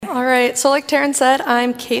right, so like Taryn said,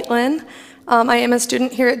 I'm Caitlin. I am a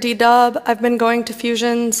student here at D-Dub. I've been going to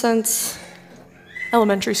Fusion since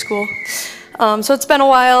elementary school. So it's been a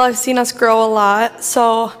while. I've seen us grow a lot.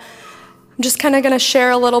 So I'm just kind of going to share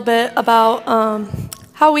a little bit about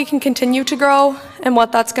how we can continue to grow and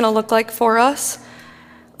what that's going to look like for us.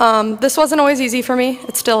 This wasn't always easy for me.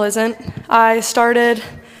 It still isn't. I started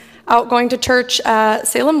out going to church at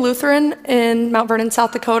Salem Lutheran in Mount Vernon,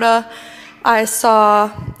 South Dakota. I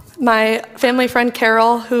saw my family friend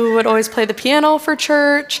Carol, who would always play the piano for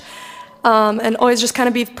church and always just kind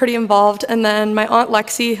of be pretty involved. And then my Aunt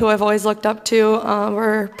Lexi, who I've always looked up to,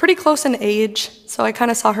 we're pretty close in age, so I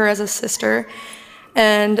kind of saw her as a sister.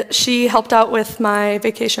 And she helped out with my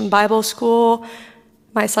vacation Bible school,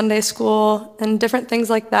 my Sunday school, and different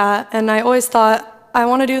things like that. And I always thought, I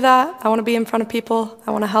want to do that. I want to be in front of people.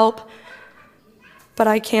 I want to help. But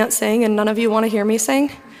I can't sing, and none of you want to hear me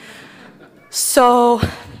sing. So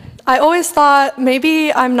I always thought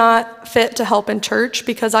maybe I'm not fit to help in church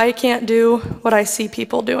because I can't do what I see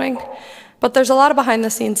people doing. But there's a lot of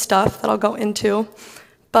behind-the-scenes stuff that I'll go into.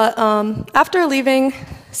 But after leaving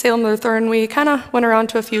Salem Lutheran, we kind of went around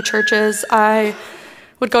to a few churches. I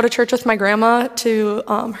would go to church with my grandma to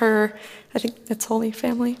her, I think it's Holy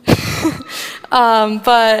Family.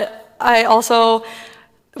 But I also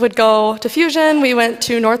would go to Fusion. We went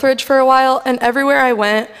to Northridge for a while, and everywhere I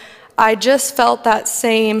went, I just felt that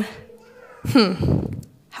same,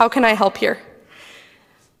 how can I help here?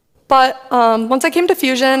 But once I came to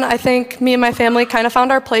Fusion, I think me and my family kind of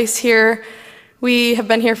found our place here. We have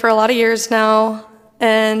been here for a lot of years now,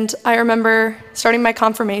 and I remember starting my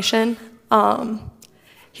confirmation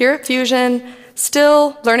here at Fusion,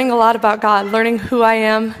 still learning a lot about God, learning who I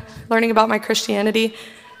am, learning about my Christianity,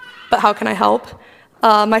 but how can I help?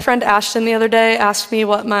 My friend Ashton the other day asked me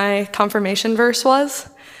what my confirmation verse was,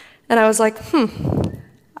 and I was like,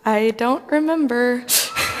 I don't remember.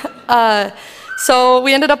 So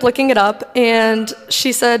we ended up looking it up, and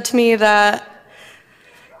she said to me that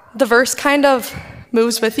the verse kind of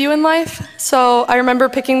moves with you in life. So I remember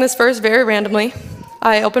picking this verse very randomly.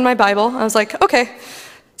 I opened my Bible. I was like, okay,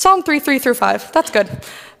 Psalm 3:3-5. That's good.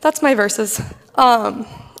 That's my verses.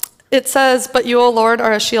 It says, "But you, O Lord,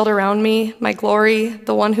 are a shield around me, my glory,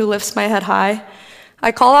 the one who lifts my head high.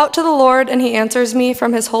 I call out to the Lord, and he answers me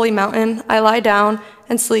from his holy mountain. I lie down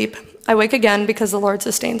and sleep. I wake again because the Lord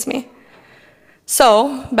sustains me."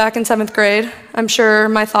 So, back in 7th grade, I'm sure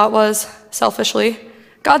my thought was, selfishly,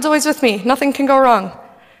 God's always with me. Nothing can go wrong.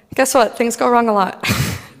 Guess what? Things go wrong a lot.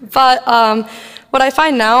 But what I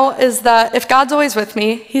find now is that if God's always with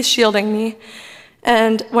me, he's shielding me.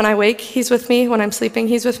 And when I wake, he's with me. When I'm sleeping,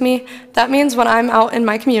 he's with me. That means when I'm out in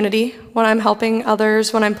my community, when I'm helping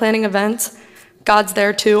others, when I'm planning events, God's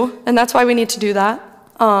there too. And that's why we need to do that.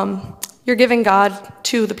 You're giving God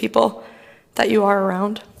to the people that you are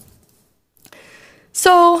around.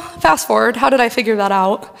 So fast forward, how did I figure that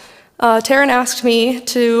out? Taryn asked me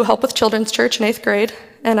to help with children's church in 8th grade,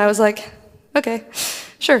 and I was like, okay,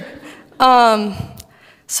 sure.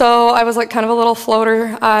 So I was like kind of a little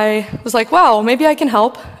floater. I was like, wow, maybe I can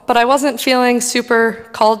help, but I wasn't feeling super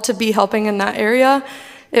called to be helping in that area.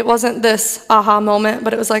 It wasn't this aha moment,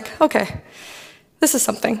 but it was like, okay, this is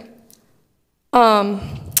something.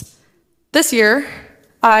 This year,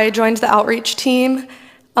 I joined the outreach team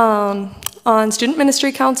on Student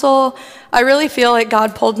Ministry Council. I really feel like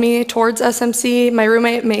God pulled me towards SMC. My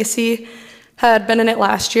roommate, Macy, had been in it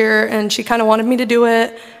last year, and she kind of wanted me to do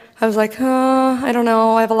it. I was like, I don't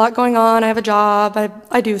know, I have a lot going on, I have a job,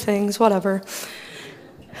 I do things, whatever.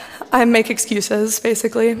 I make excuses,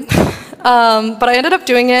 basically. But I ended up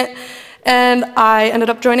doing it, and I ended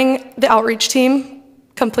up joining the outreach team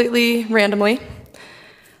completely randomly.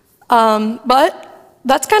 But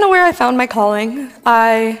that's kind of where I found my calling.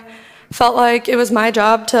 I felt like it was my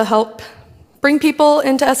job to help bring people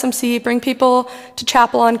into SMC, bring people to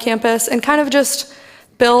chapel on campus, and kind of just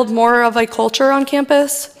build more of a culture on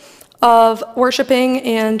campus of worshiping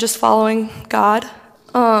and just following God.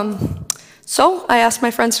 So I asked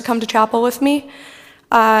my friends to come to chapel with me.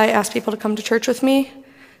 I asked people to come to church with me.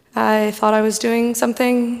 I thought I was doing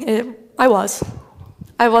something. I was.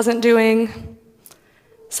 I wasn't doing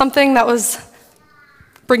something that was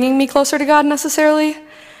bringing me closer to God necessarily.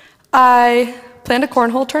 I planned a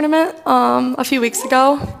cornhole tournament a few weeks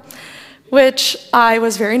ago, which I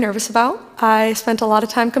was very nervous about. I spent a lot of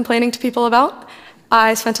time complaining to people about.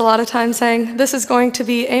 I spent a lot of time saying, this is going to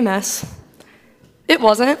be a mess. It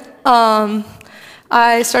wasn't.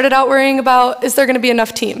 I started out worrying about, is there going to be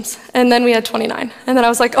enough teams? And then we had 29. And then I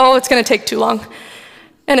was like, oh, it's going to take too long.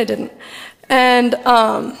 And it didn't. And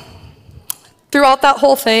Throughout that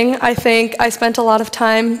whole thing, I think I spent a lot of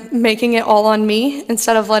time making it all on me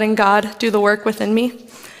instead of letting God do the work within me.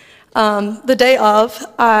 The day of,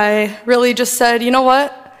 I really just said, you know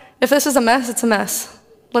what? If this is a mess, it's a mess.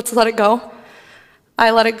 Let's let it go.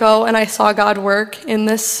 I let it go, and I saw God work in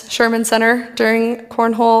this Sherman Center during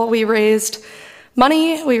Cornhole. We raised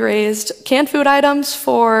money. We raised canned food items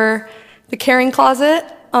for the Caring Closet,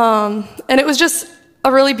 and it was just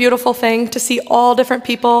a really beautiful thing to see all different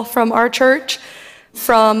people from our church,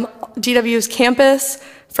 from DW's campus,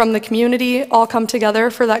 from the community, all come together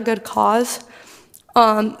for that good cause.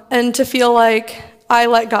 And to feel like I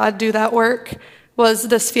let God do that work was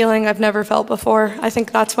this feeling I've never felt before. I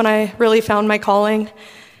think that's when I really found my calling.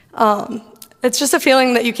 It's just a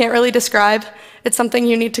feeling that you can't really describe. It's something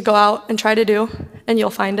you need to go out and try to do, and you'll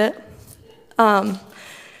find it.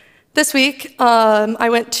 This week, I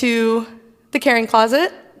went to the Caring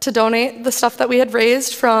Closet to donate the stuff that we had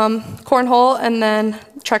raised from Cornhole and then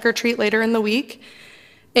Trek or Treat later in the week.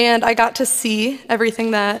 And I got to see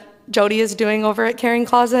everything that Jody is doing over at Caring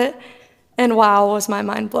Closet, and wow, was my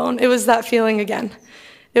mind blown. It was that feeling again.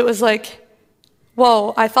 It was like,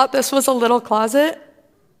 whoa, I thought this was a little closet.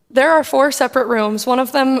 There are 4 separate rooms, one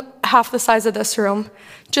of them half the size of this room,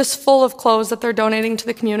 just full of clothes that they're donating to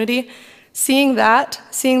the community. Seeing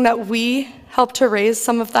that we helped to raise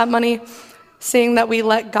some of that money, seeing that we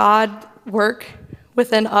let God work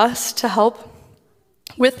within us to help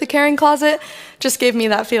with the Caring Closet just gave me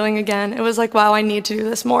that feeling again. It was like, wow, I need to do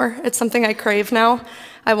this more. It's something I crave now.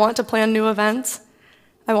 I want to plan new events.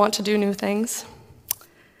 I want to do new things.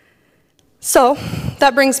 So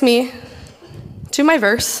that brings me to my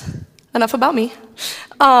verse. Enough about me.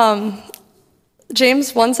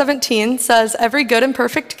 James 1:17 says, every good and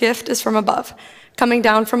perfect gift is from above, coming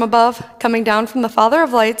down from the Father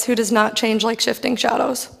of lights, who does not change like shifting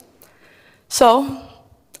shadows. So,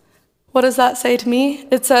 what does that say to me?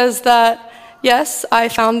 It says that, yes, I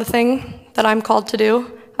found the thing that I'm called to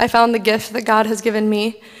do. I found the gift that God has given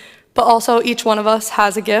me, but also each one of us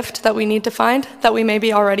has a gift that we need to find, that we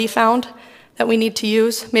maybe already found, that we need to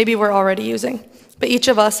use, maybe we're already using, but each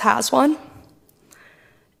of us has one.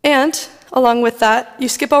 And along with that, you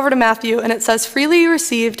skip over to Matthew, and it says, freely you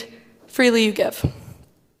received, freely you give.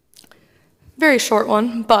 Very short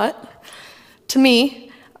one, but to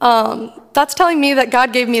me, that's telling me that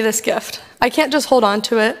God gave me this gift. I can't just hold on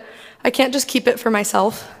to it. I can't just keep it for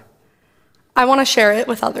myself. I want to share it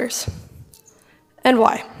with others. And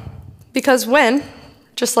why? Because when,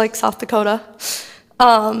 just like South Dakota,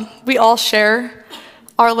 we all share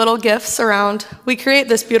our little gifts around, we create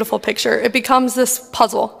this beautiful picture. It becomes this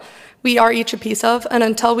puzzle we are each a piece of, and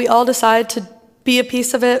until we all decide to be a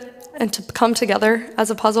piece of it and to come together as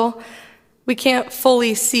a puzzle, we can't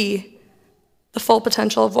fully see the full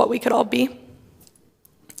potential of what we could all be.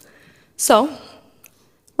 So,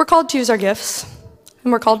 we're called to use our gifts,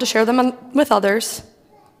 and we're called to share them with others.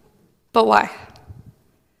 But why?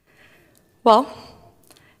 Well,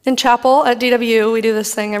 in chapel at DW, we do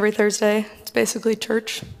this thing every Thursday. It's basically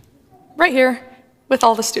church, right here, with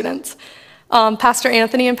all the students. Pastor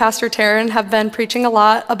Anthony and Pastor Taryn have been preaching a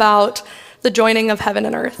lot about the joining of heaven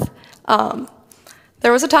and earth.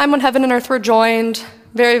 There was a time when heaven and earth were joined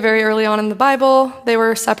very, very early on in the Bible. They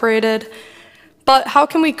were separated. But how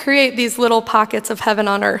can we create these little pockets of heaven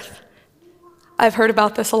on earth? I've heard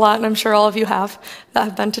about this a lot, and I'm sure all of you have that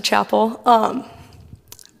have been to chapel.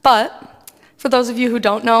 But for those of you who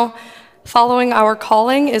don't know, following our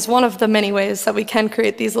calling is one of the many ways that we can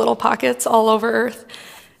create these little pockets all over earth.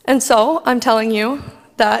 And so I'm telling you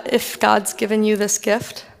that if God's given you this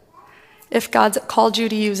gift, if God's called you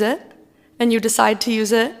to use it, and you decide to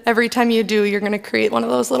use it, every time you do, you're going to create one of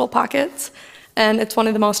those little pockets. And it's one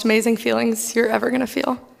of the most amazing feelings you're ever going to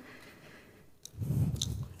feel.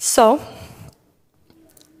 So,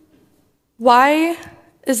 why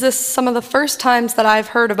is this some of the first times that I've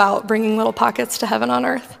heard about bringing little pockets to heaven on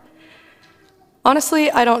earth? Honestly,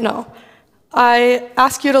 I don't know. I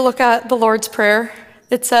ask you to look at the Lord's Prayer.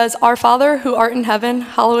 It says, Our Father, who art in heaven,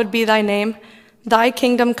 hallowed be thy name. Thy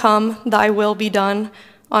kingdom come, thy will be done,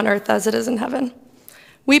 on earth as it is in heaven.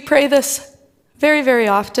 We pray this very, very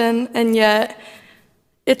often, and yet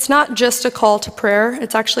it's not just a call to prayer,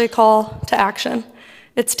 it's actually a call to action.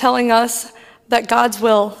 It's telling us that God's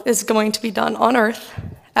will is going to be done on earth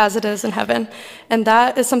as it is in heaven, and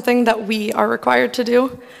that is something that we are required to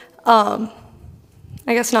do. I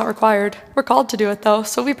guess not required. We're called to do it, though,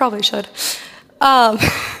 so we probably should.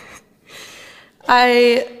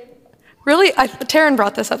 Taryn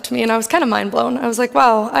brought this up to me, and I was kind of mind blown. I was like,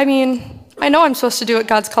 wow, I mean, I know I'm supposed to do what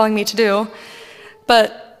God's calling me to do,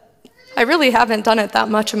 but I really haven't done it that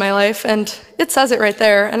much in my life, and it says it right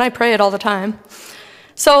there, and I pray it all the time.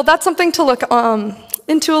 So that's something to look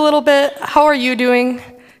into a little bit. How are you doing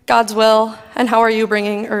God's will, and how are you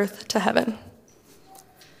bringing earth to heaven?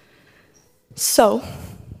 So,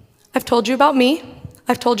 I've told you about me.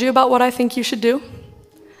 I've told you about what I think you should do.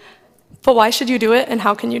 But why should you do it, and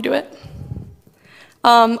how can you do it?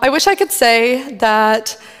 I wish I could say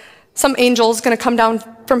that some angel's gonna come down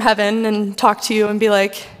from heaven and talk to you and be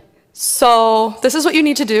like, so this is what you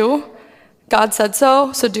need to do. God said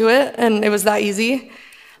so do it, and it was that easy.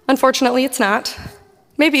 Unfortunately, it's not.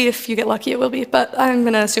 Maybe if you get lucky, it will be, but I'm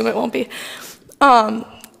gonna assume it won't be.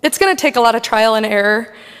 It's gonna take a lot of trial and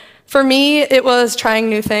error. For me, it was trying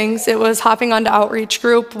new things. It was hopping onto outreach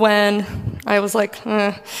group when I was like,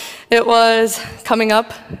 It was coming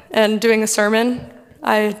up and doing a sermon.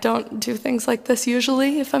 I don't do things like this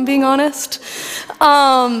usually, if I'm being honest.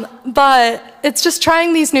 But it's just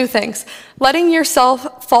trying these new things. Letting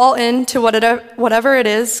yourself fall into whatever it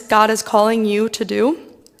is God is calling you to do,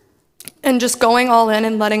 and just going all in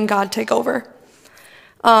and letting God take over.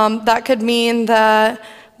 That could mean that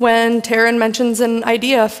when Taryn mentions an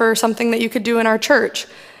idea for something that you could do in our church,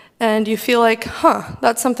 and you feel like,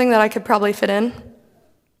 that's something that I could probably fit in,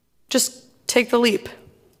 just take the leap,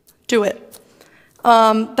 do it.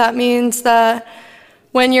 That means that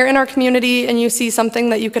when you're in our community and you see something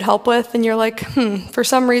that you could help with, and you're like, for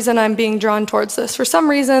some reason I'm being drawn towards this. For some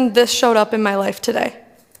reason this showed up in my life today.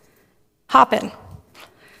 Hop in.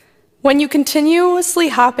 When you continuously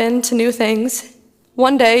hop into new things,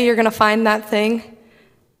 one day you're gonna find that thing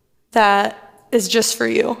that is just for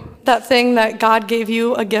you. That thing that God gave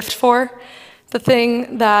you a gift for. The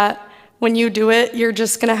thing that when you do it, you're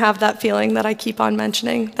just gonna have that feeling that I keep on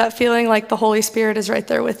mentioning. That feeling like the Holy Spirit is right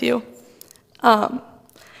there with you.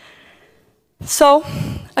 So,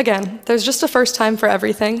 again, there's just a first time for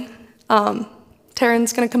everything.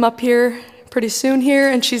 Taryn's gonna come up here pretty soon here,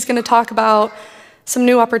 and she's gonna talk about some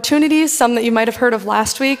new opportunities, some that you might have heard of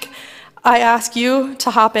last week. I ask you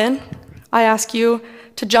to hop in. I ask you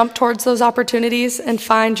to jump towards those opportunities and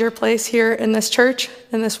find your place here in this church,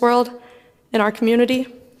 in this world, in our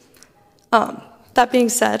community. That being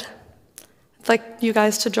said, I'd like you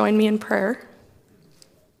guys to join me in prayer.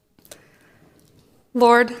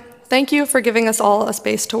 Lord, thank you for giving us all a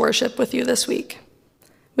space to worship with you this week.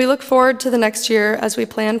 We look forward to the next year as we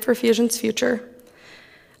plan for Fusion's future.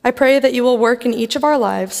 I pray that you will work in each of our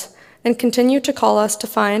lives and continue to call us to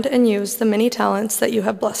find and use the many talents that you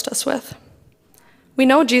have blessed us with. We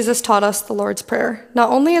know Jesus taught us the Lord's Prayer, not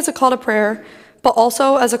only as a call to prayer, but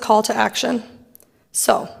also as a call to action.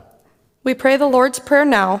 So, we pray the Lord's Prayer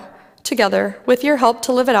now, together, with your help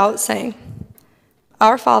to live it out, saying,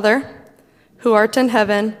 Our Father, who art in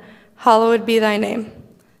heaven, hallowed be thy name.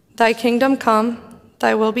 Thy kingdom come,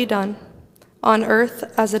 thy will be done, on earth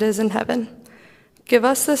as it is in heaven. Give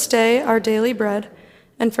us this day our daily bread,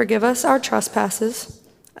 and forgive us our trespasses,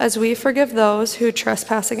 as we forgive those who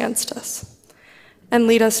trespass against us. And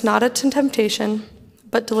lead us not into temptation,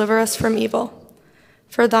 but deliver us from evil.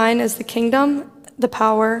 For thine is the kingdom, the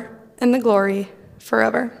power, and the glory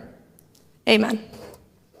forever. Amen.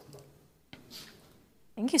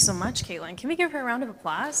 Thank you so much, Caitlin. Can we give her a round of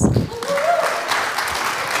applause?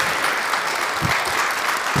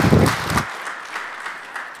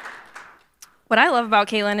 What I love about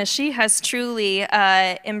Caitlin is she has truly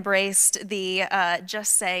embraced the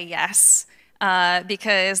just say yes,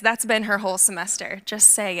 because that's been her whole semester. Just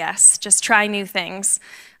say yes, just try new things.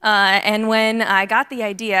 And when I got the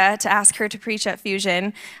idea to ask her to preach at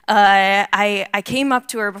Fusion, I came up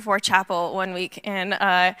to her before chapel one week, and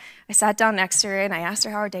I sat down next to her, and I asked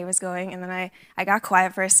her how her day was going, and then I got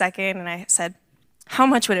quiet for a second, and I said, how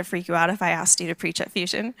much would it freak you out if I asked you to preach at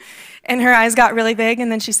Fusion? And her eyes got really big, and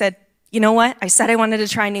then she said, you know what? I said I wanted to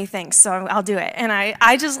try new things, so I'll do it. And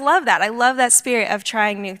I just love that. I love that spirit of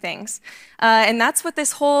trying new things. And that's what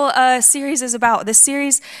this whole series is about. This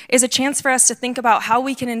series is a chance for us to think about how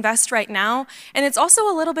we can invest right now. And it's also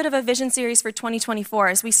a little bit of a vision series for 2024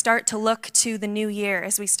 as we start to look to the new year,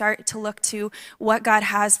 as we start to look to what God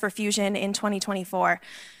has for Fusion in 2024.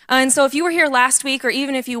 And so if you were here last week, or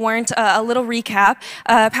even if you weren't, a little recap,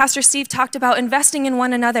 Pastor Steve talked about investing in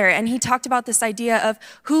one another, and he talked about this idea of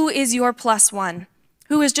who is your plus one?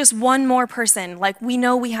 Who is just one more person? Like, we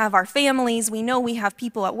know we have our families, we know we have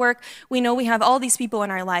people at work, we know we have all these people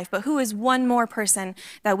in our life, but who is one more person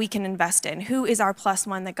that we can invest in? Who is our plus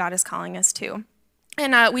one that God is calling us to?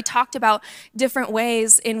 And we talked about different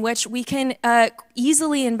ways in which we can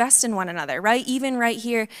easily invest in one another, right? Even right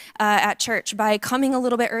here at church, by coming a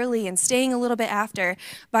little bit early and staying a little bit after,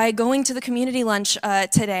 by going to the community lunch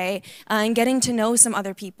today and getting to know some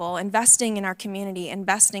other people, investing in our community,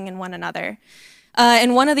 investing in one another.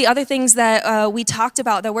 And one of the other things that we talked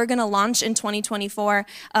about that we're going to launch in 2024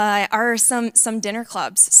 are some dinner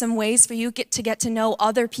clubs, some ways for you to get to know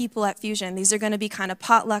other people at Fusion. These are going to be kind of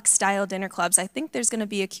potluck style dinner clubs. I think there's going to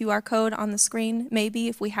be a QR code on the screen, maybe,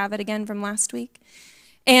 if we have it again from last week.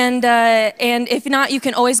 And if not, you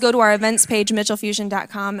can always go to our events page,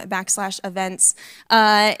 mitchellfusion.com/events.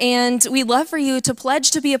 And we'd love for you to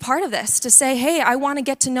pledge to be a part of this, to say, hey, I want to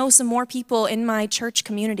get to know some more people in my church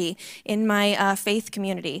community, in my faith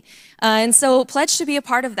community. And so pledge to be a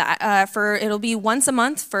part of that. It'll be once a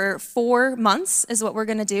month for 4 months is what we're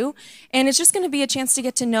going to do. And it's just going to be a chance to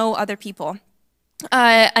get to know other people.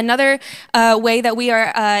 Another way that we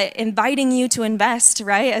are inviting you to invest,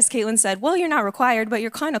 right? As Caitlin said, well, you're not required, but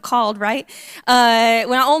you're kind of called, right?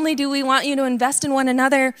 Not only do we want you to invest in one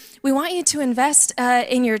another, we want you to invest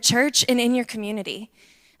in your church and in your community.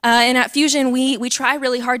 And at Fusion, we try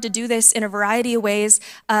really hard to do this in a variety of ways.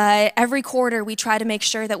 Every quarter, we try to make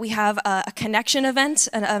sure that we have a connection event,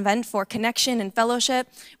 an event for connection and fellowship.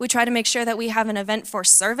 We try to make sure that we have an event for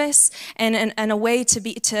service and a way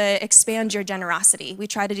to expand your generosity. We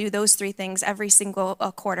try to do those 3 things every single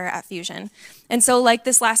quarter at Fusion. And so like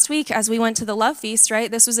this last week, as we went to the Love Feast, right,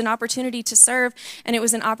 this was an opportunity to serve, and it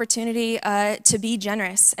was an opportunity to be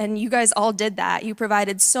generous. And you guys all did that. You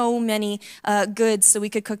provided so many goods so we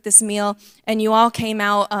could cook this meal, and you all came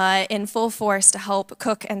out in full force to help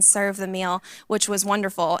cook and serve the meal, which was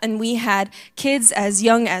wonderful. And we had kids as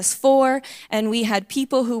young as 4, and we had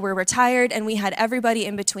people who were retired, and we had everybody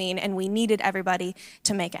in between, and we needed everybody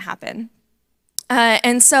to make it happen.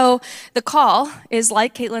 And so the call is,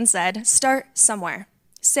 like Caitlin said, start somewhere.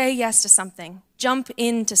 Say yes to something. Jump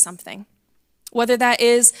into something. Whether that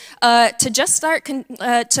is to just start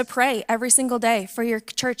to pray every single day for your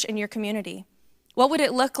church and your community. What would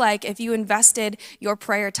it look like if you invested your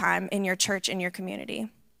prayer time in your church and your community?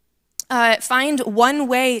 Find one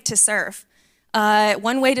way to serve.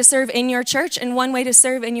 One way to serve in your church and one way to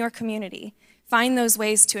serve in your community. Find those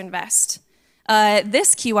ways to invest.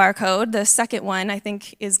 This QR code, the second one, I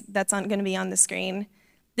think that's going to be on the screen.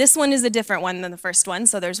 This one is a different one than the first one.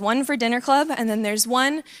 So there's one for Dinner Club, and then there's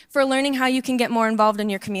one for learning how you can get more involved in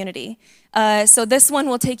your community. So this one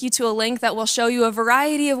will take you to a link that will show you a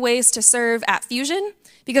variety of ways to serve at Fusion,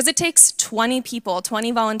 because it takes 20 people,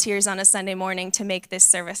 20 volunteers on a Sunday morning to make this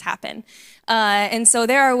service happen. And so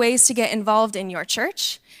there are ways to get involved in your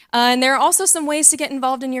church. And there are also some ways to get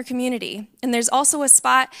involved in your community. And there's also a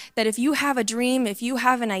spot that if you have a dream, if you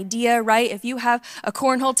have an idea, right, if you have a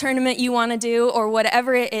cornhole tournament you want to do, or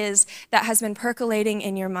whatever it is that has been percolating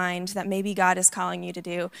in your mind that maybe God is calling you to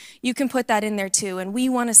do, you can put that in there too. And we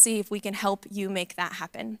want to see if we can help you make that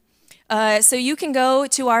happen. So you can go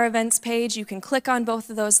to our events page, you can click on both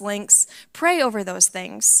of those links, pray over those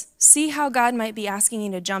things, see how God might be asking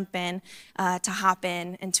you to jump in, to hop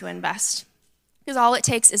in, and to invest. Because all it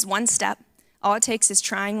takes is one step, all it takes is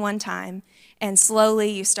trying one time, and slowly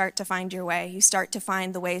you start to find your way. You start to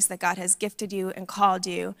find the ways that God has gifted you and called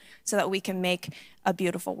you so that we can make a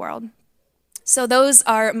beautiful world. So those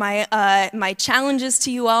are my challenges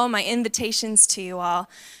to you all, my invitations to you all.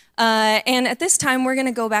 And at this time, we're going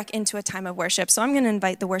to go back into a time of worship. So I'm going to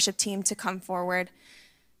invite the worship team to come forward.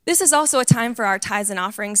 This is also a time for our tithes and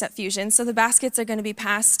offerings at Fusion. So the baskets are going to be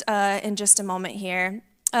passed in just a moment here.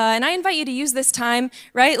 And I invite you to use this time,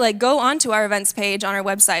 right? Like go onto our events page on our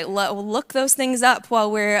website, look those things up while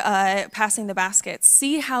we're passing the baskets.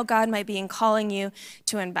 See how God might be calling you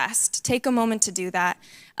to invest. Take a moment to do that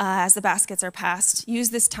as the baskets are passed.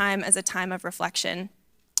 Use this time as a time of reflection.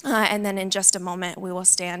 And then in just a moment, we will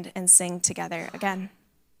stand and sing together again.